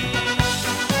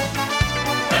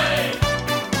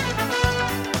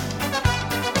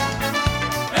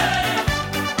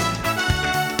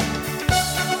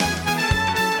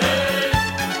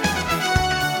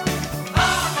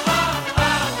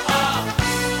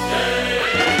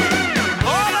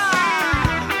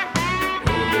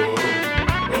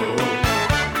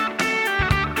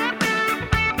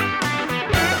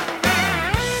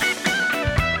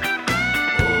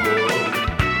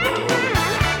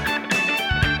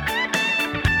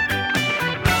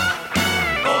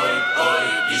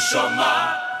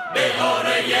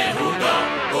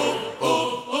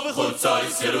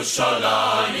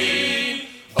 Yerushalayim,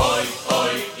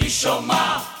 oy dishoma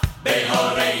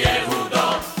beore Yehuda,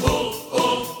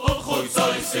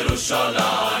 uvechutzois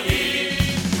Yerushalayim.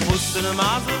 Chusen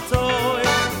mazel tov,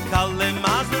 kale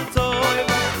mazel tov,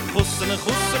 chusen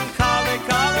kale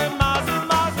mazel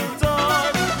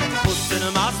tov, chusen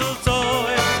mazel tov,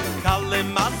 kale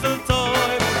mazel tov,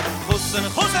 chusen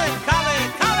kale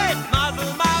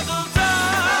mazel tov,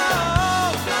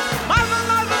 mazel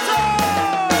tov.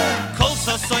 Kol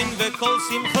sosoin vekol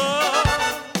simcho,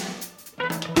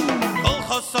 kol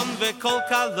choson vekol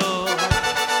kalo,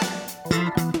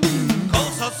 kol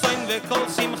sosoin vekol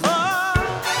simcho,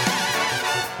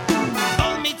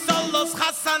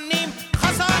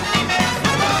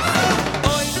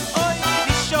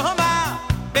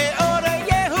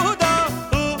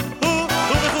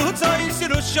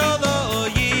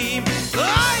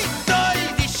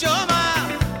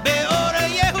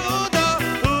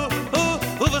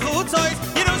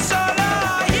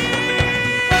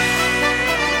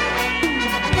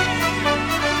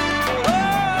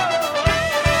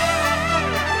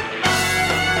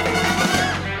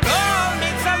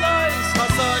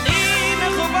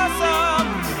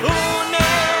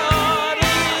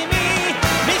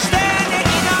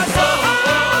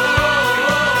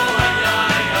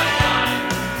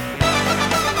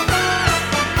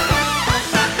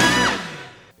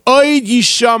 Oid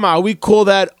Yishama. We call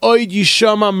that Oid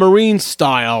Yishama Marine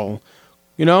style.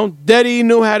 You know, Daddy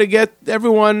knew how to get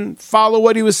everyone follow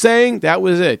what he was saying. That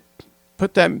was it.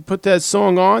 Put that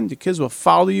song on. The kids will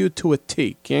follow you to a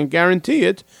T. Can't guarantee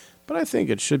it, but I think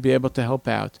it should be able to help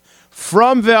out.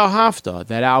 From Verhafta,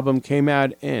 that album came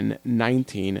out in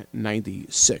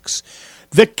 1996.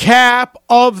 The cap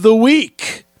of the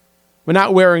week. We're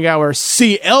not wearing our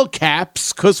CL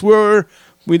caps because we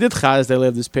did Chaz They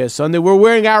Live this past Sunday. We're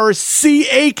wearing our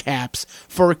CA caps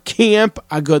for Camp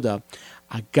Aguda,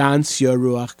 Agans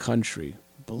Yaruach country.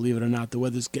 Believe it or not, the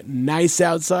weather's getting nice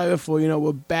outside before you know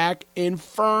we're back in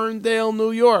Ferndale,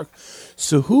 New York.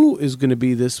 So who is going to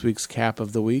be this week's cap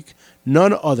of the week?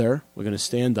 None other. We're going to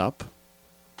stand up.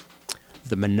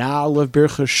 The Manal of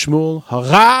Birchas Shmuel,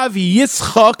 Harav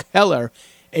Yitzchak Heller,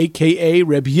 a.k.a.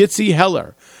 Reb Yitzi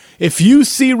Heller. If you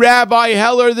see Rabbi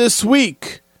Heller this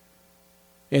week,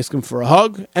 ask him for a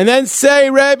hug, and then say,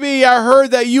 Rebbe, I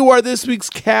heard that you are this week's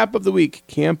cap of the week.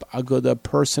 Camp Aguda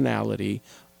personality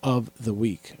of the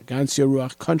week. Agans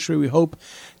Yaruach country, we hope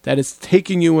that it's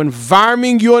taking you and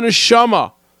varming your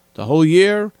neshama the whole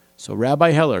year. So Rabbi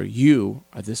Heller, you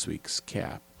are this week's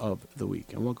cap of the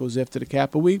week. And what goes after the cap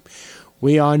of the week?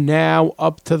 We are now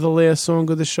up to the last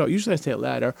song of the show. Usually I say it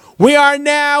louder. We are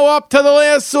now up to the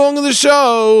last song of the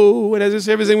show. And as I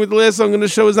say, everything with the last song of the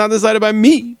show is not decided by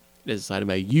me. It is decided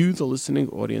by you, the listening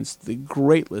audience, the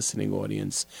great listening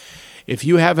audience. If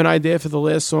you have an idea for the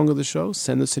last song of the show,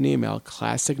 send us an email,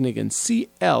 ClassicNigun,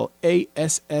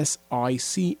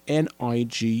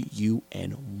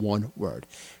 ClassicNigun, one word,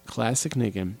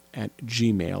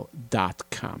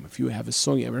 ClassicNigun@gmail.com. If you have a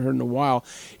song you haven't heard in a while,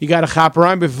 you got to chop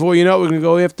around before you know it, we're going to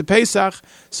go after Pesach.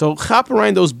 So chop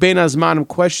around those Bein Hazmanim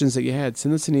questions that you had.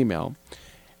 Send us an email.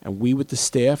 And we with the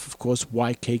staff, of course,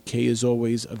 YKK is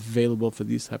always available for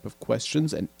these type of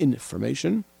questions and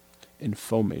information.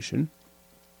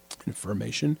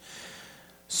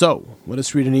 So, let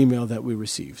us read an email that we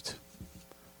received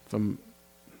from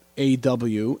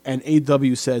AW. And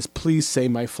AW says, please say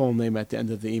my full name at the end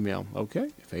of the email.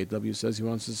 Okay? If AW says he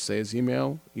wants us to say his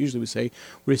email, usually we say,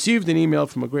 received an email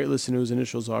from a great listener whose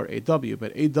initials are AW.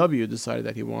 But AW decided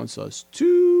that he wants us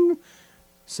to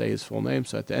say his full name.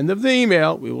 So at the end of the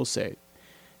email, we will say it.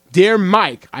 Dear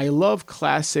Mike, I love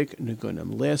classic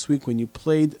Nigunim. Last week when you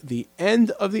played the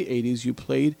end of the 80s, you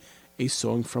played a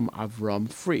song from Avram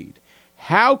Fried.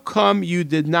 How come you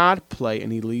did not play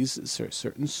any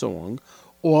certain song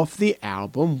off the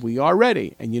album We Are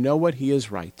Ready? And you know what? He is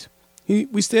right.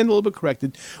 We stand a little bit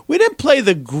corrected. We didn't play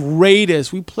the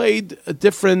greatest. We played a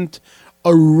different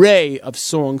array of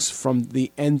songs from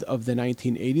the end of the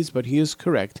 1980s, but he is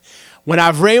correct. When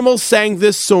Avremel sang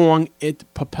this song, it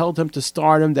propelled him to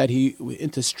stardom,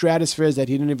 into stratospheres that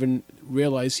he didn't even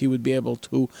realize he would be able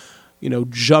to,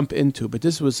 jump into. But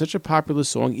this was such a popular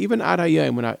song, even Ad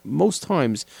Hayom, most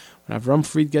times when Avram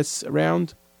Fried gets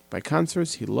around by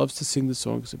concerts, he loves to sing the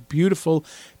song. It's beautiful,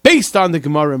 based on the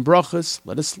Gemara and Brachas.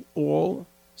 Let us all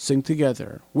sing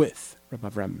together with Rabbi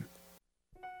Avram.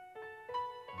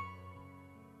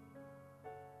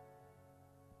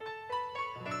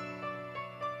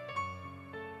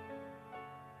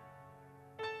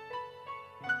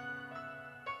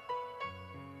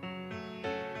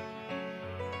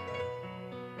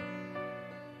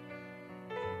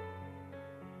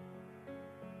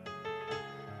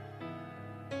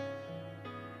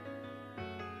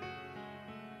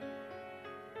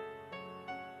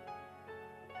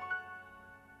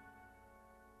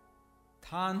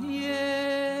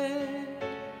 Tanya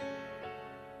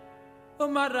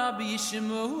Omar Rabbi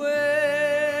Shmuel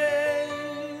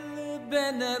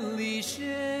Ben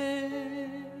Elisha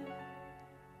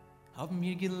Hab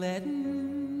mir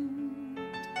geleden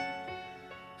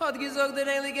Hat gesagt der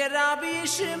heilige Rabbi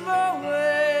Shmuel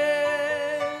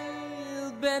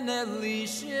Ben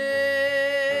Elisha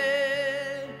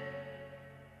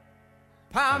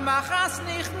Pamachas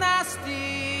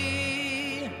nichnasti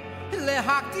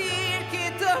Lehaktir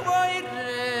kitavoires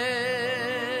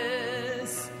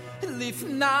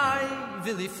Lifnai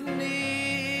vilifnim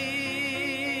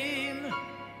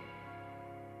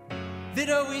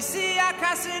Viroisi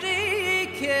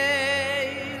akasrikel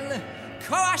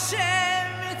Ko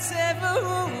Hashem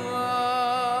tzevuos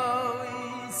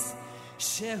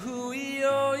Shehu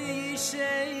yoi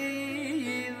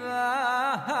sheival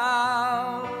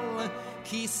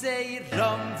Kisei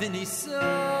ram viniso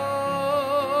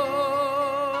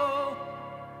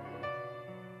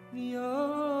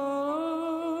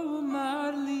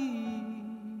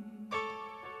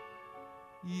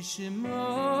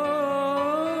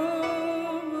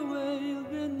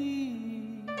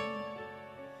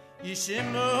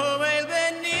Yishmoel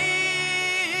Beni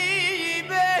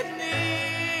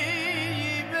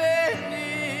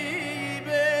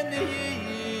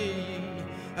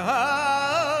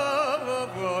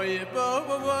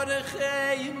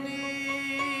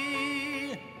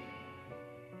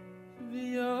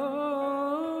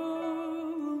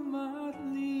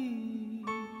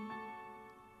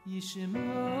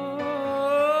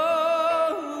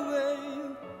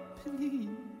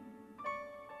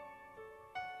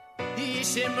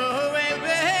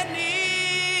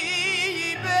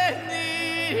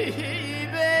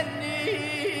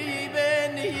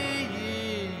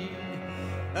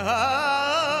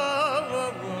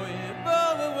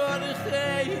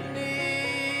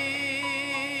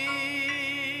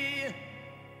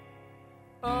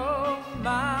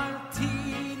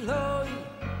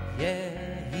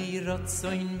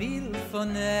Rotzoin mil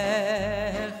von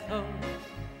Echo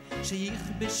Sheich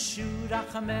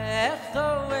beshurach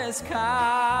mecho es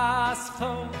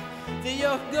kascho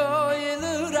V'yogoy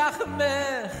l'urach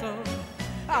mecho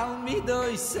Al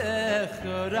midoi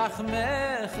secho rach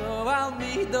mecho Al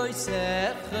midoi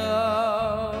secho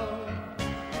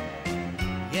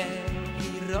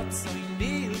Yehi rotzoin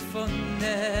mil von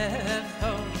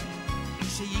Echo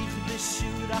Sheich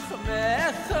beshurach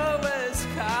mecho es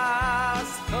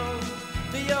kascho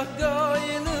V'yogoy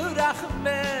l'urach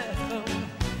mecho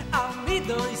Al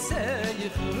midoi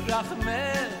secho rach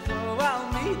mecho Al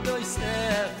midoi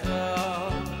secho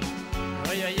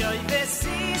Oy oy oy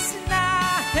vesis na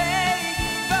hey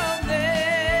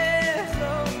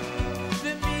bonecho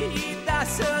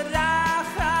V'midas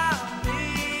rachamim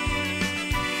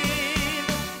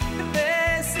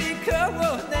Vesiko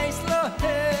neis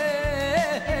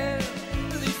lohem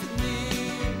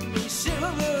Lifnim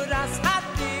mishuras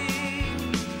hatim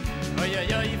Oy oy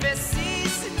oy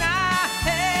vesis na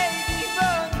hey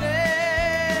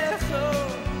bonecho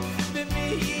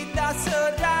V'midas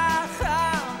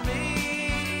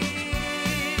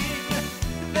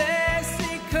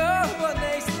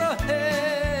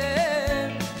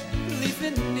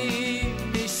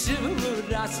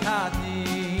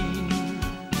Hadin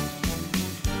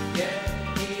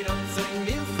Yehir otzoin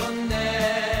mil von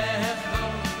Necho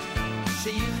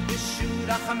Sheich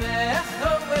beshurach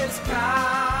mecho es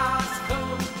kascho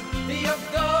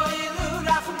V'yogoy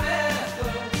l'urach mecho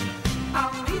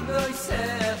Al midoi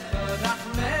secho rach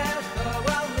mecho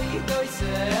Al midoi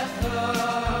secho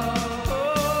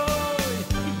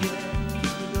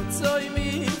Yehir otzoin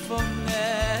mil von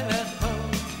Necho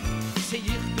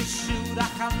Sheich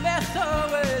beshurach mecho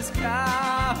es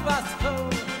kascho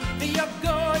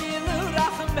V'yogoy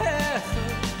l'urach mecho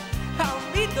Al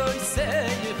midoi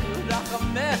secho rach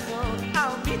mecho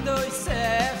Al midoi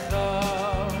secho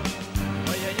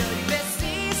Oy oy oy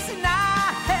vesis na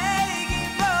hey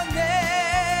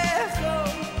givonecho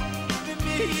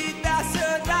V'midas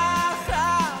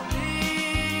rachamim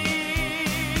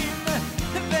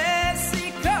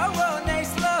Vesiko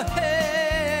oneis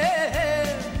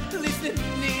lohem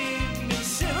Lifnim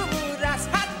mishuras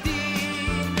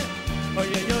hadin Oy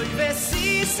oy oy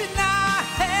vesis na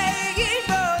hey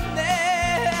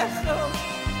givonecho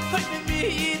Oy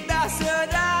v'midas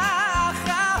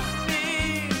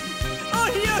rachamim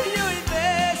Oy oy oy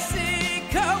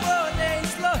vesiko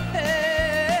oneis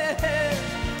lohem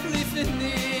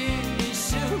Lifnim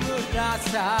mishuras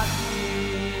hadin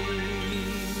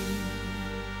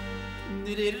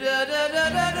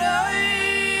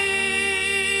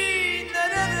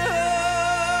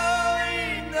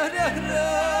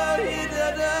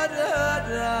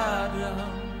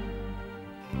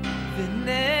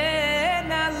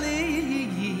V'nen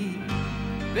ali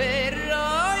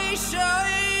V'roi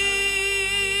shoi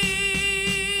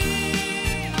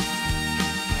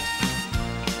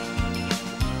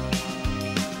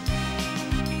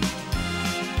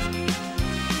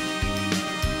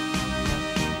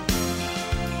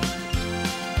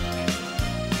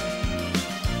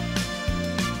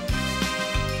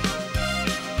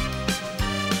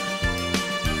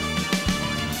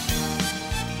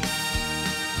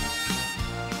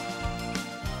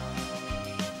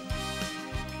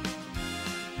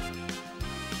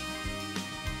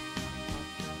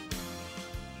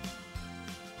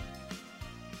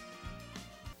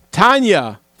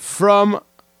Tanya from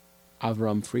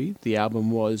Avram Fried. The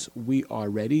album was We Are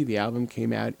Ready. The album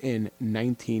came out in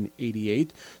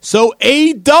 1988. So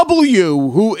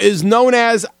A.W., who is known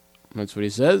as, that's what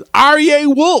he says, Aryeh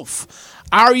Wolf.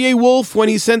 Aryeh Wolf, when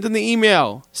he sent in the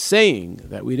email saying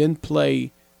that we didn't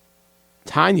play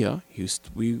Tanya,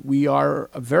 we are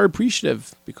very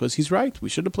appreciative because he's right. We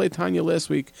should have played Tanya last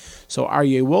week. So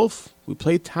Aryeh Wolf, we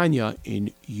played Tanya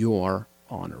in your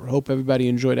honor. Hope everybody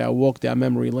enjoyed our walk down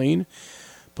memory lane.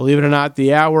 Believe it or not,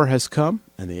 the hour has come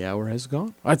and the hour has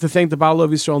gone. I'd like to thank the Baal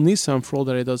of Yisrael Nissan for all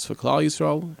that he does for Klal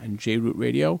Yisrael and J-Root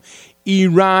Radio,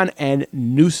 Iran and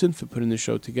Newson for putting the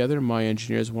show together, my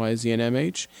engineers YZ and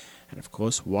MH, and of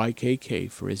course YKK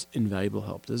for his invaluable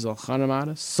help. This is Elchanan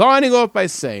Amada signing off by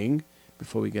saying,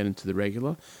 before we get into the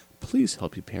regular, please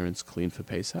help your parents clean for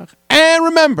Pesach. And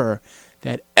remember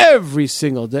that every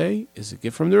single day is a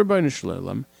gift from the Rebbeinu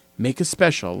Shalom. Make it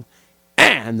special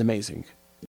and amazing.